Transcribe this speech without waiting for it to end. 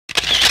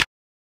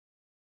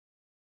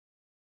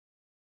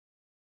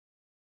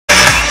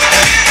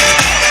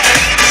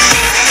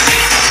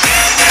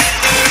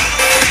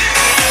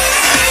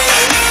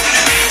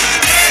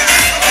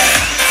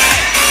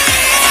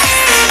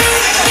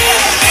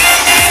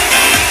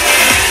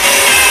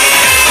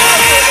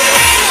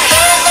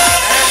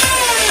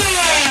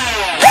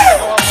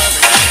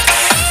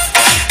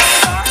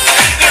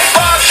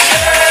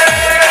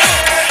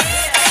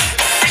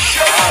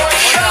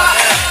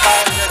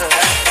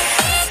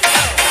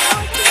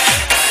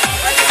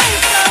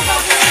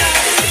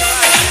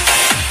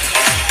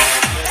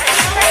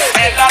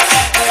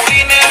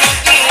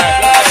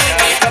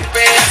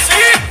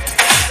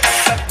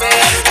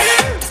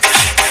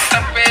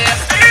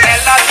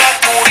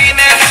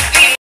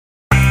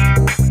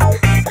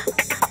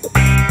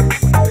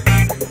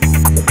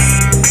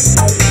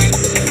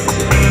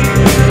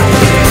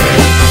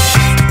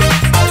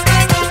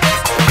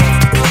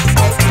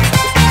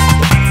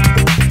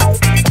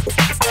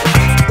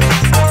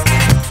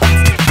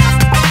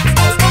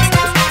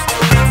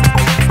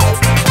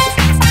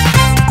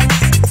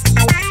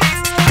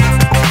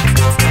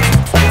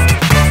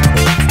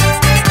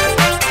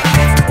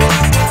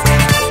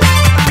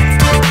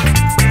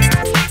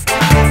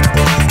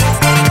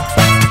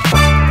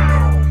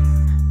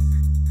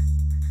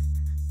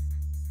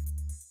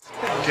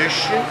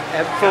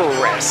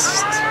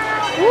forest.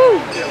 Woo!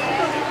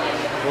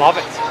 Love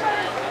it.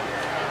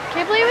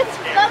 Can't believe it's...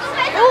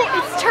 Oh,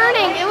 it's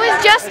turning. It was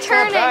just It's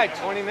turning. not bad,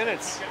 20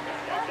 minutes.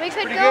 We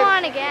could Pretty go good.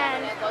 on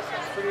again. It's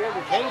pretty good.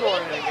 We can go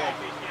on it again.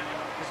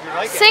 'Cause we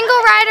like it.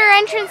 Single rider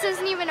entrance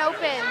isn't even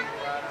open.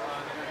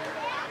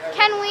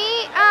 Can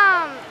we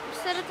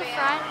sit at the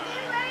front?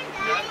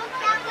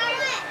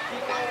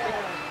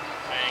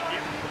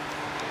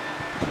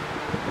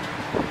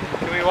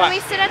 Can we what? Can we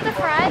sit at the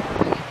front?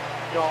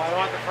 No, I don't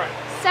want the front.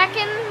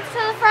 Second to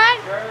the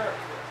front? Sure.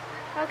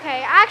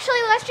 Okay,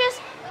 actually let's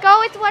just go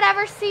with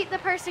whatever seat the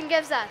person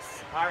gives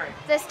us Alright.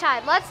 this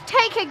time. Let's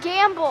take a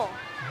gamble.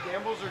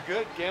 Gambles are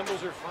good.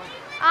 Gambles are fun.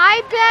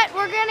 I bet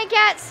we're gonna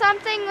get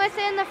something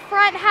within the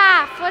front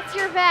half. What's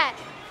your bet?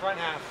 Front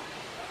half.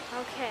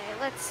 Okay,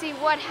 let's see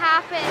what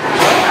happens.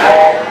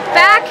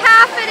 Back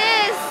half it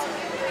is.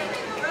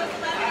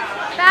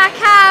 Back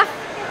half.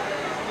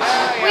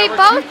 Yeah, We we're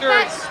both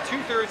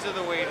two-thirds of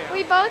the way down.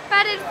 We both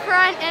betted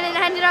front and it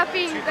ended up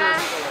being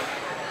back.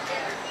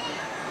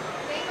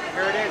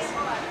 Here it is.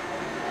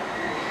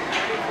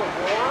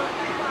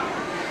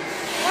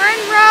 We're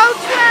in row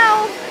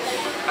 12.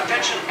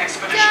 Attention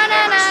Expedition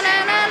members.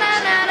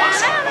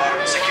 Once on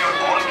board, secure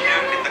all gear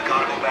in the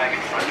cargo bag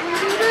in front of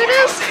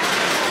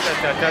you.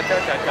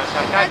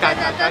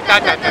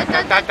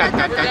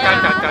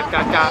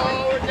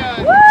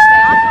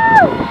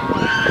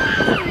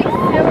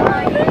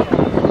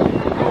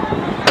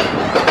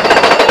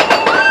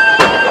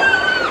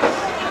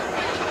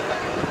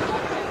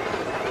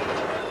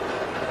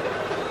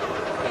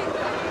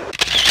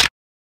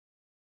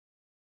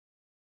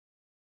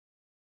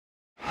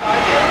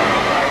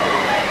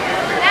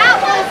 That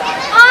was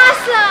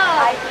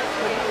awesome!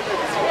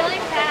 It's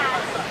really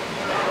fast.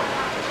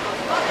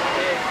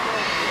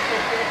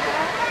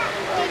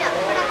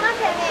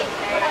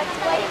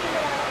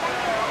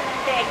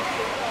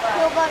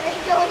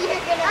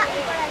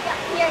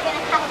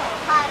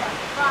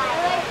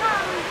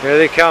 Here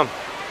they come.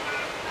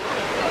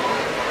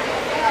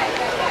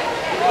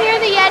 Hear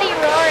the Yeti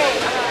roaring.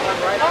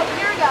 Oh,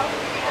 here we go.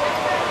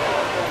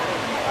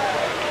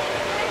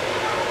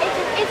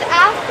 It's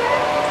after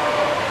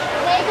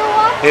they go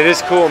up. It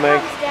is cool, Meg.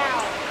 Comes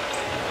down.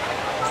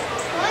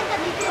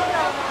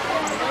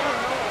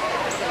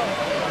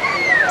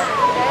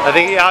 I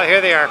think, yeah,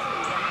 here they are.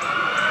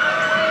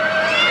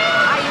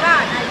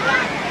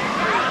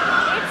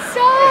 It's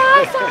so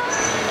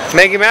awesome.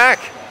 Maggie Mac,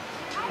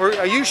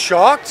 are you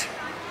shocked?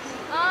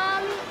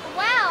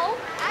 Well,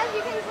 as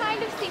you can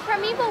kind of see,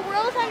 Primeval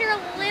World's under a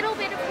little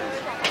bit of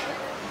construction.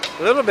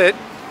 A little bit.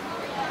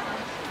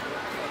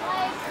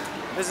 Like,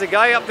 There's a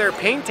guy up there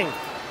painting.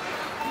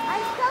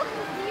 I'm so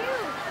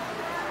confused.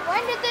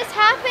 When did this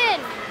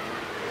happen?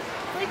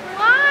 Like,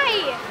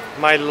 why?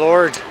 My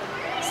lord.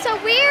 So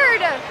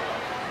weird.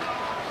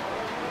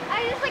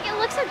 I just like, it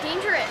looks so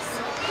dangerous.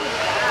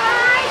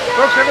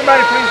 Folks,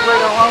 everybody please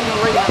wait along the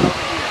way. The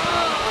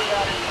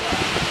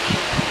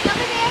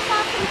other day I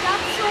saw some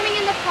ducks swimming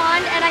in the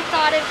pond and I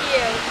thought of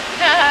you.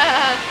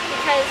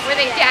 Because Were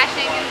they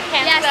dashing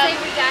and yes, hands they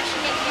up? were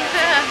dashing and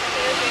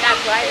dancing.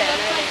 That's why They then.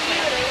 looked like you.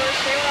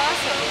 They were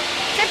awesome.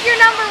 Except you're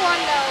number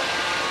one though.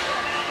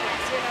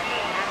 Yes, you're number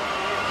one.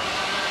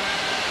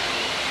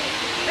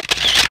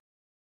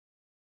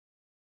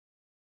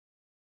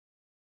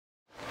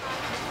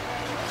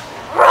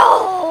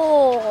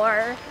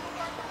 Roar!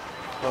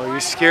 Oh, you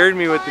scared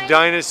me with the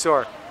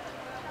dinosaur.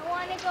 I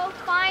want to go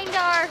find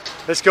our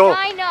Let's go.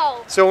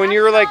 dino. So when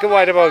you were like, Let's go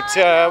what, find about,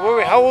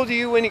 dino. how old are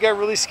you when you got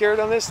really scared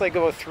on this? Like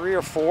about 3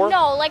 or 4?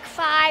 No, like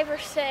 5 or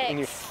 6. And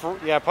you,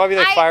 yeah, probably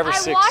like 5 or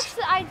 6.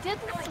 I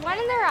went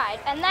in the ride,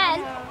 and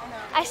then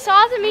I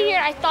saw the meteor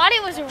and I thought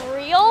it was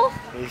real.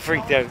 You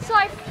freaked out. So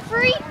I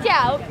freaked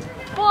out,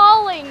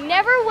 bawling.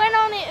 Never went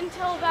on it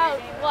until about,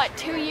 what,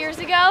 2 years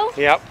ago?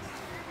 Yep.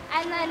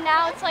 And then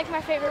now it's like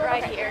my favorite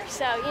ride here,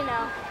 so, you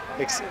know.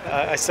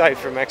 Aside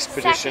from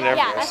Expedition Second,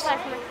 yeah, Everest. aside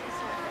from Expedition.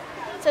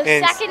 So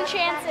And second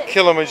chance.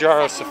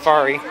 Kilimanjaro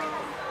Safari.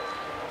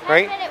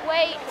 Right? 10-minute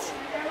wait,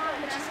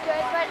 which is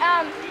good. But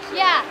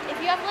yeah, if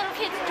you have little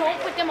kids, don't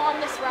put them on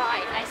this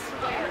ride. I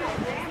swear,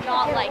 it's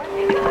not like.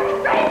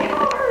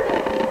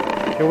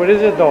 Okay, what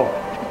is it though?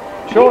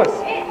 Show us.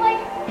 It like.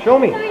 Show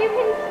me. So you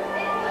can.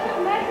 It's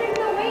measuring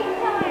the wait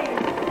time.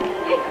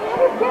 It's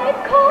a red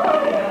car.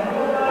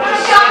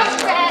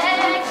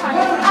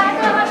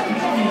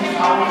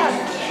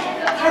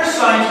 There's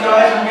science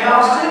guys and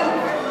gals too.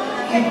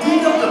 You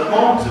dig up the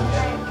bones of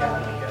them.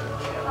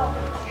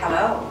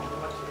 Hello.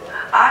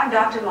 I'm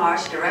Dr.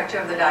 Marsh, director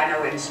of the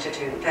Dino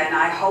Institute, and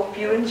I hope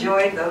you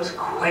enjoyed those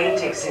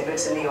quaint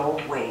exhibits in the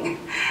old wing.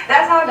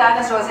 That's how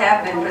dinosaurs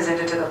have been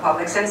presented to the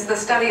public since the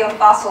study of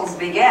fossils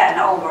began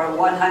over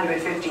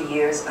 150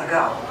 years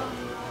ago.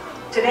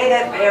 Today,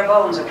 that bare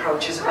bones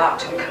approach is about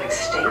to become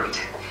extinct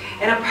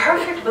in a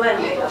perfect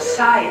blending of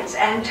science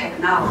and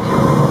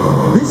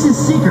technology. This is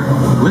Seeker.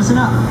 Listen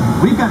up.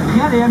 We've got to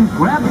get in,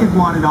 grab the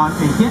iguanodon,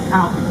 and get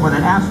out before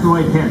that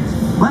asteroid hits.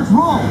 Let's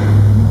roll!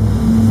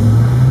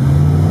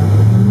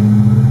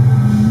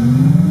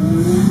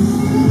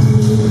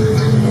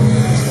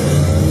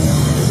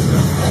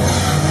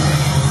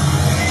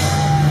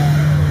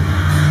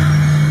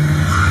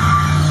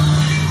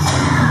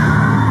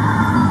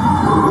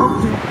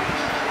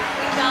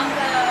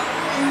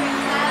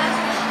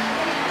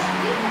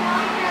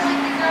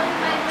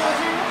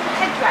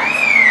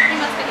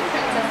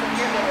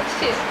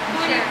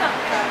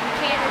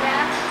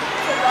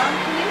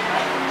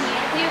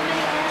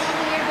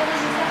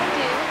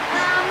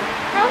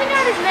 Probably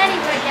not as many,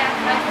 but yeah.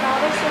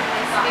 There's some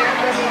spirit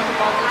living in the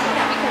Baltic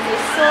Kingdom because they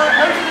soar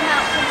over the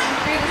mountains and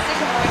through the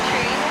sycamore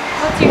trees.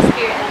 What's your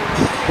spirit animal?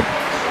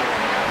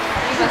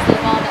 You must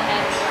live on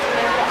ahead.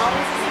 Remember to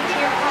always listen to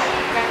your heart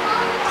and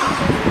grandmother will teach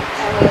us,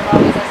 and we will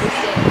always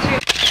understand the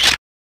truth.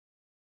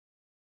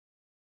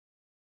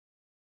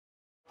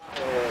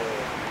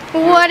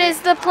 What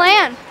is the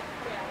plan?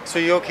 So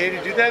you okay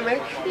to do that, Meg?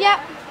 Yep.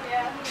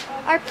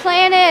 Our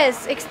plan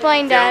is,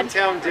 explain, Dad.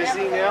 Downtown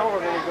Disney now.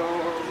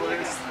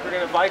 We're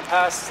gonna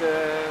bypass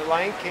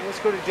Lion King. Let's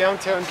go to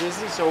downtown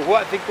Disney. So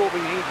I think what we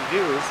need to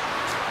do is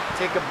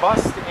take a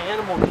bus to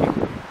Animal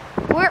Kingdom.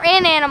 We're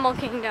in Animal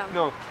Kingdom.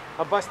 No,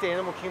 a bus to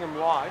Animal Kingdom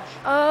Lodge.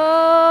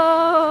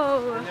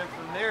 Oh. And then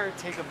from there,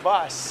 take a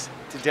bus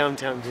to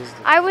downtown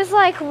Disney. I was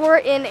like, we're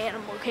in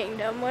Animal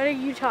Kingdom. What are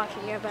you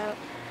talking about?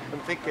 I'm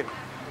thinking,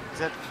 is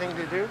that the thing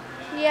to do?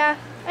 Yeah,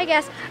 I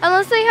guess.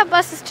 Unless they have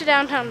buses to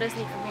downtown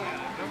Disney from here.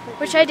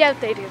 Which I doubt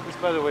they do. This,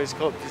 by the way, is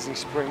called Disney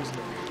Springs.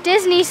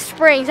 Disney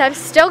Springs. I'm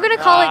still going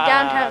to call it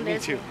downtown me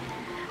Disney. too.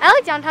 I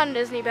like downtown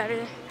Disney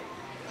better.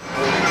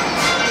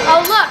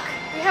 Oh, look.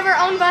 We have our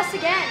own bus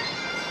again.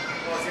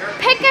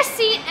 Pick a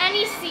seat,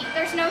 any seat.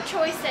 There's no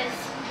choices.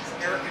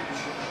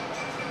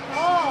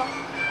 Oh,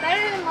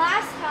 better than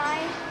last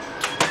time.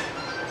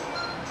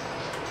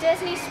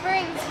 Disney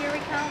Springs, here we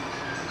come.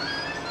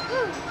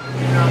 Woo.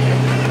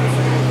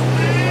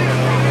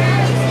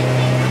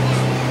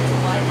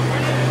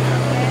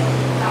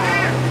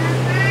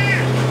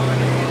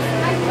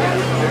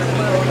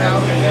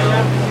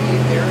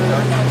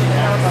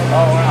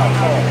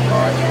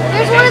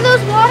 There's one of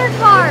those water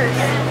cars.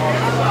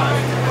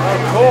 Oh,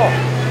 cool.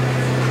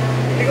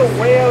 They go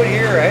way out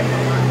here, eh?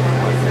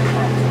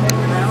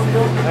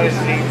 That is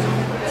neat.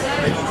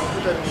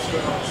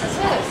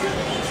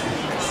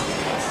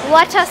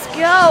 Let us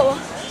go.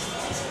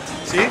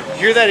 See,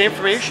 hear that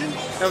information?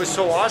 That was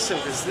so awesome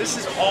because this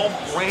is all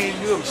brand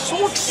new. I'm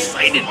so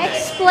excited.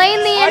 Explain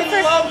the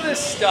I love this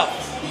stuff.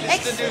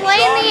 This is the new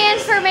Explain the Johnny.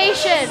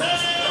 information.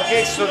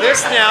 Okay, so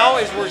this now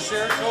is where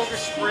Saratoga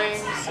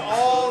Springs,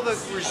 all the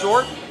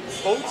resort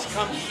boats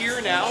come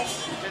here now,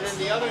 and then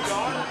the other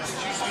dock,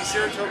 which used to be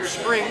Saratoga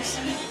Springs,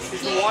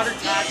 is the water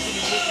taxi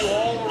to take you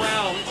all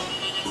around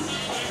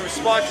from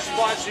spot to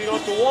spot so you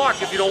don't have to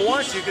walk if you don't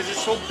want to because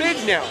it's so big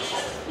now.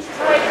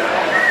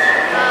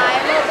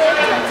 I'm a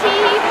little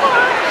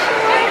teapot,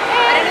 short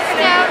and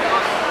stout.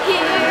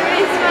 Here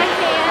is my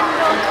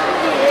handle,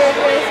 here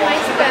is my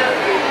spout.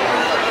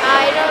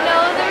 I don't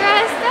know the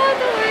rest of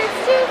the words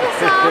to the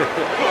song.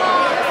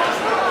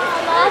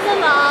 La la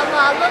la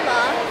la la la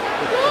la.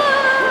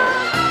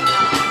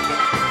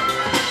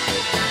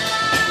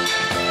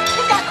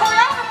 He's got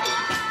choreography.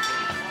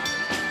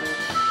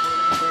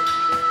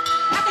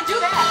 I can do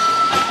that.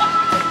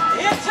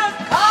 It took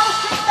all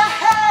to the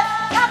head,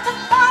 not to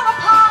fall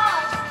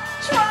apart.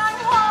 Trying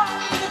hard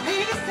to the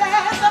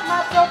pieces of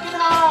my broken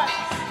heart.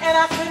 And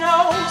I spent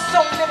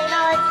so many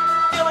nights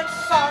feeling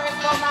sorry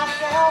for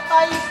myself.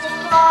 I used to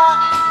cry,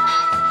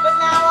 but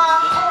now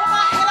I hold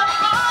my head up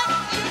high.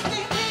 You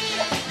see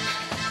me,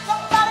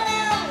 somebody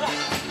new.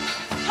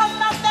 I'm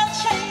not that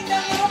chained a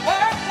little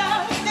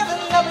person, still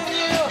in love with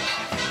you.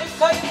 And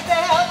so you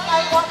felt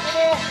like walking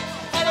in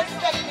and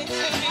expect me to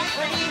be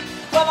free.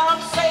 Well,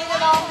 I'm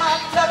saving all my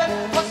loving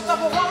for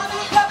someone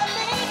who's loving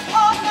me.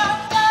 Oh no,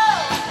 no,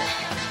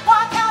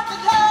 walk out the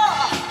door,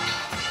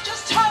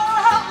 just turn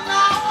around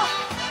now,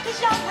 'cause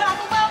you're not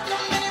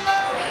welcome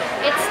anymore.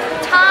 It's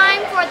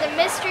time for the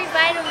mystery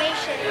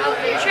vitamation of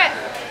the trip.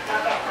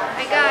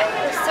 I got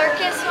the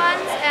circus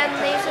ones and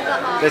these are the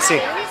options. Let's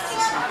see.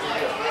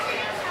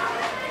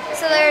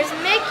 So there's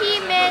Mickey,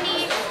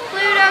 Minnie,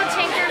 Pluto,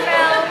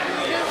 Tinkerbell,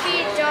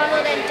 Goofy,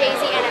 Donald, and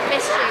Daisy, and a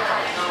mystery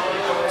one.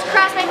 Let's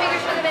cross my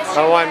fingers for the mystery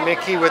I want one.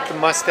 Mickey with the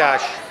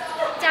mustache.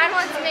 Dad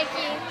wants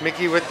Mickey.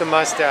 Mickey with the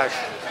mustache.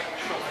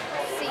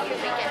 Let's see who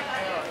we get.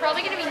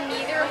 Probably gonna be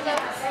neither of those.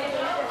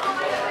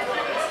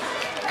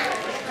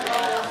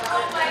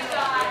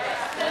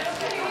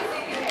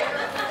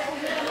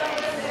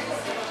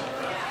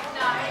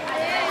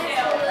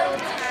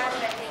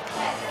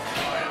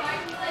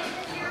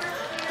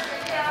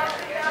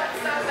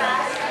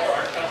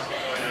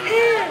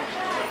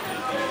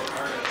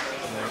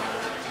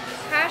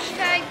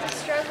 Hashtag the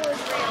struggle is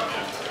real.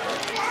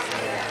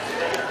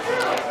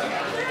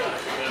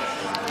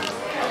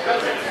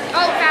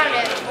 Oh, found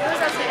it. What was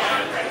that saying?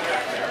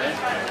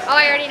 Oh,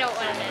 I already know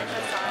what it is.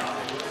 That's fine.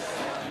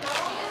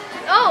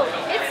 Oh,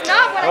 it's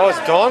not what I Oh, it's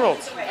thought. Donald.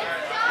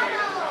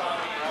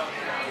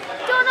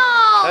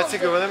 Donald! That's a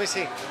good one. Let me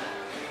see.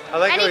 I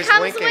like And how he he's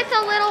comes winking. with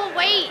a little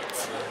weight.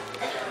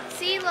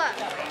 See, look.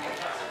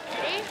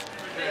 Ready?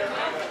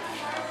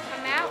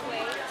 Come out,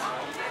 wait.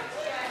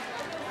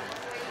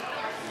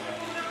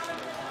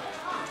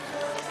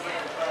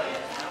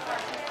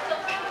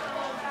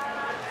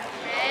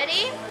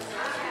 Ready?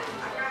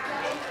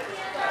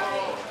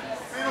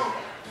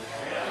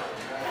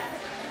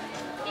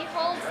 He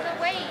holds the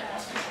weight.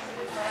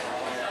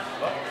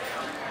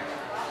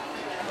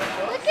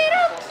 Look at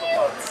how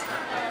cute.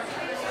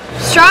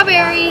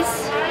 Strawberries.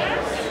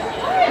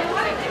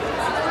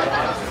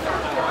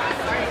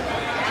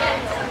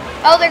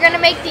 Oh, they're gonna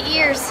make the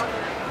ears.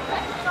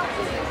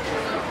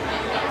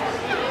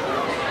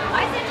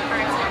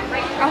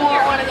 I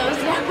want one of those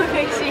now. It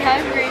makes me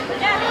hungry.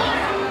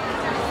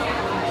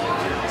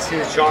 See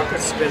the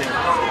chocolate spinning.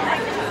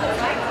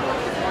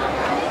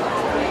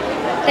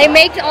 They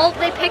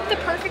picked the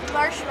perfect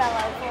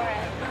marshmallow for it.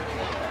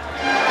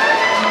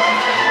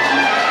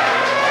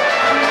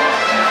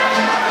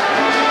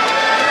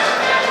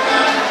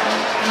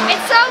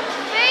 It's so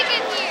big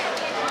in here.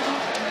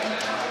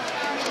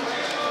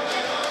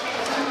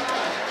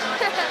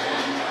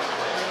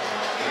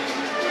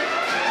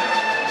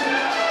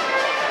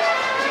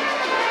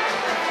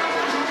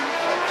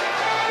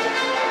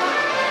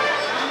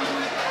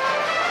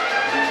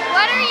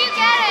 What are you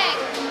getting?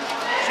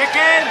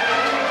 Chicken!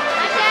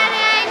 I'm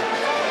getting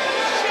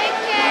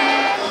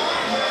chicken.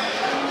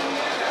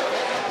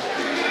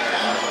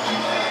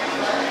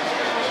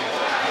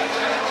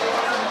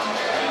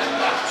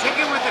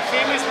 Chicken with the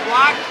famous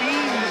black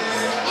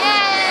beans.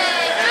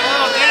 Yay!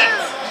 Oh, get it.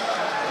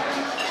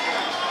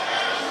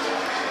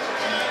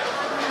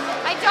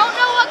 I don't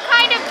know what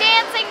kind of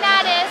dancing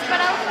that is,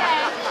 but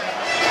okay.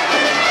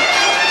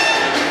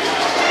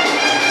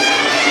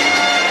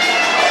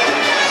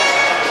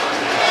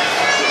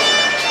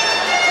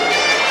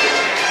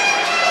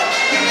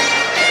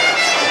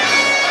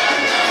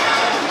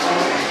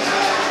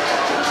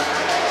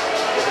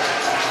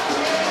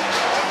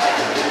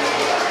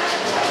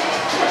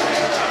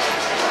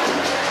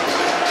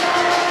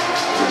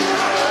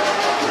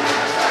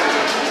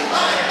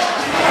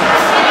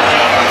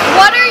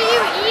 What are you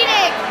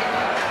eating?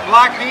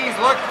 Black beans,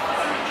 look.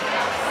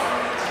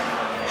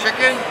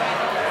 Chicken,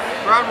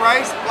 brown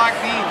rice, black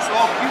beans,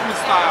 all Cuban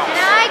style. And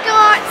I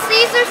got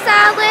Caesar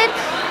salad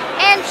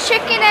and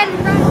chicken and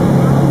rice.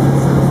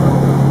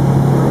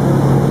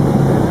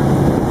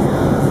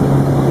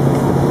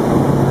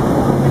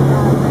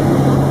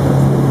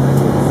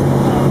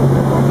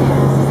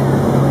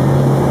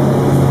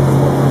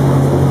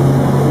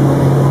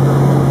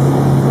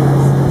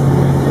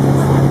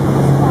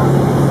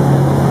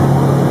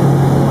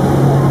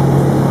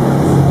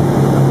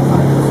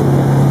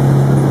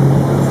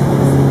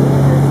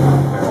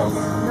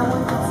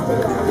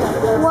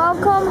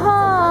 Welcome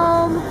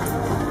home.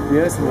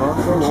 Yes,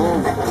 welcome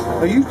home.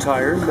 Are you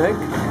tired, Meg?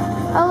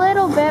 A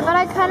little bit, but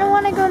I kind of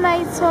want to go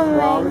night swimming.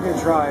 Well, we can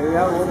try.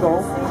 Yeah, we'll go.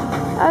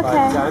 Okay.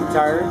 But I'm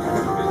tired.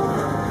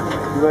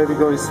 You might be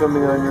going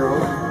swimming on your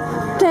own.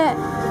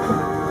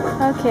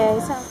 Okay,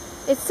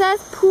 so it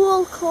says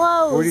pool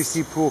closed. Where do you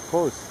see pool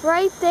closed?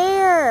 Right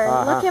there.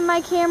 Uh-huh. Look at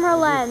my camera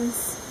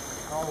lens.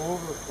 All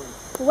over the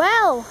place.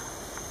 Well,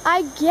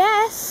 I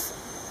guess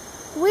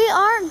we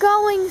aren't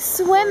going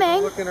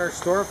swimming. Look in our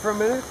store for a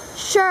minute.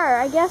 Sure,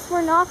 I guess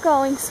we're not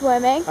going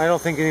swimming. I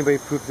don't think anybody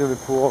pooped in the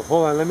pool.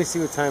 Hold on, let me see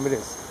what time it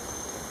is.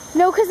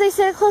 No, because they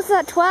said it closes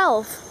at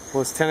 12.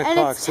 Well, it's 10 And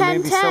o'clock, it's so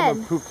maybe 10:10.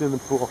 someone pooped in the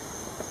pool.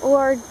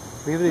 Or,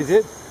 Maybe they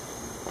did.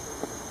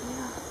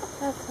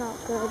 that's not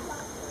good.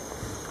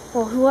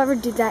 Well, whoever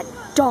did that,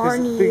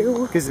 darn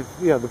you. Because,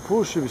 yeah, the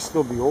pool should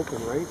still be open,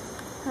 right?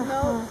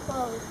 No,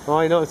 Oh,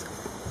 I know. It's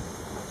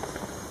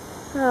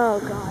oh,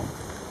 God.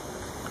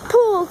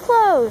 Pool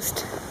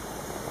closed.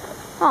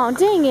 Oh,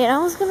 dang it. I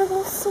was going to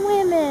go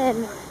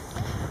swimming.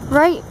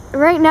 Right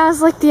now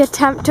is like the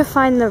attempt to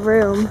find the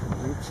room.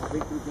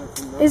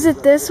 Is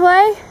it this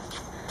way?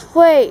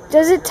 Wait,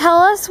 does it tell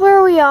us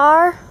where we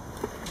are?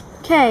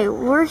 Okay,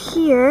 we're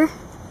here.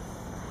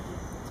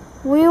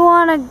 We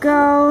want to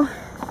go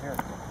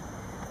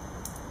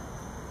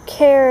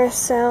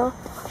carousel.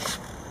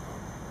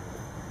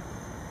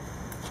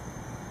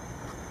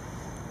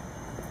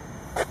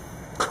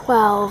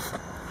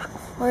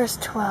 Where's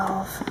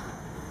 12?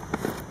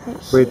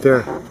 right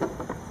there.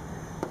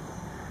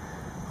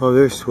 Oh,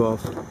 there's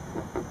 12.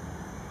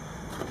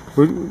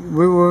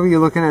 Where were you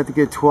looking at to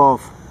get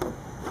 12?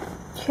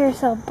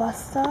 Carousel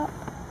bus stop?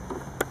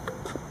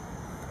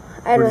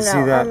 I Where'd don't you see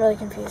know. that? I'm really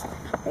confused.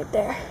 Right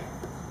there.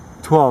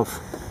 12.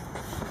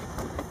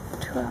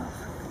 12.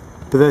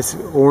 But that's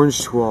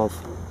orange 12.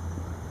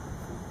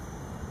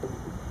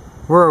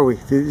 Where are we?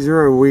 Is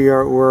there a we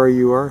are where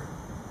you are?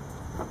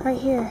 Right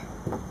here.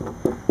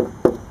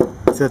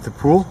 Is that the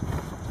pool?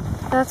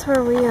 That's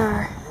where we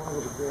are.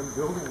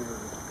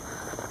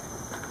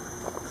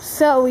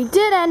 So we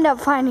did end up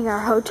finding our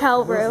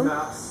hotel room.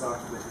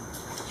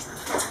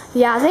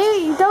 Yeah,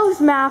 those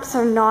maps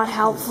are not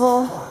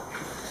helpful.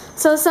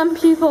 So some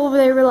people,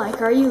 they were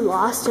like, "Are you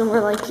lost?" And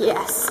we're like,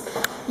 "Yes.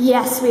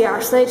 Yes, we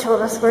are." So they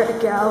told us where to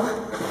go.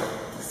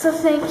 So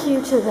thank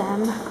you to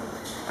them.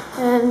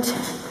 And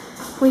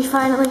we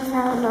finally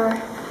found our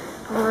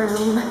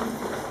room.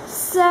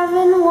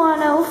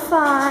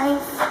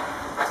 7105.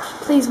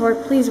 Please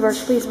work, please work,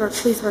 please work,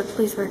 please work,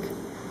 please work.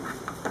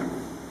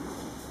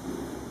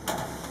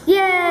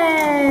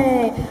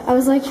 Yay! I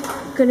was like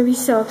gonna be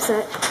so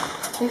upset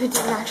if it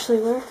didn't actually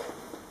work.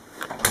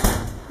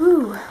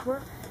 Whew.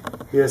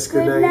 Yes,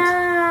 good Good night.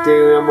 night.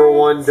 Day number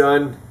 1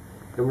 done.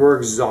 And we're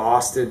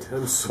exhausted.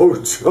 I'm so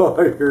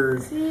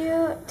tired. See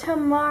you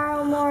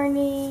tomorrow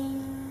morning.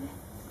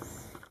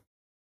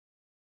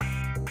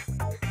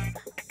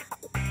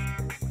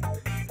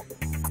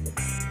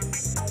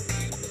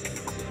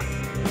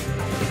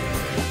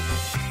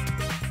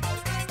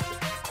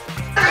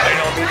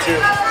 too.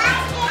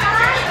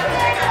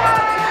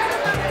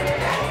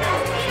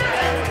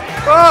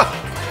 Ah!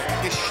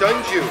 He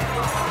shunned you.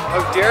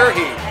 How dare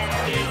he?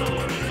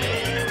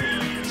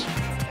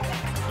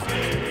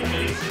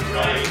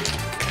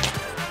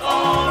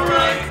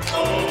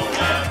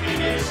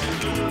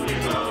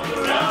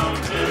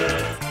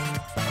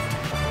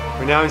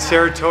 We're now in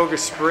Saratoga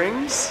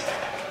Springs,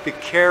 the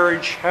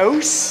carriage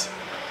house.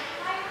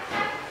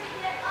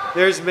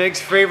 There's Meg's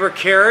favorite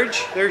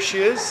carriage. There she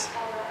is.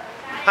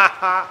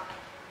 Haha.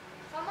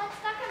 Someone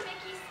stuck a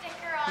Mickey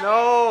sticker on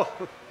No.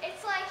 it.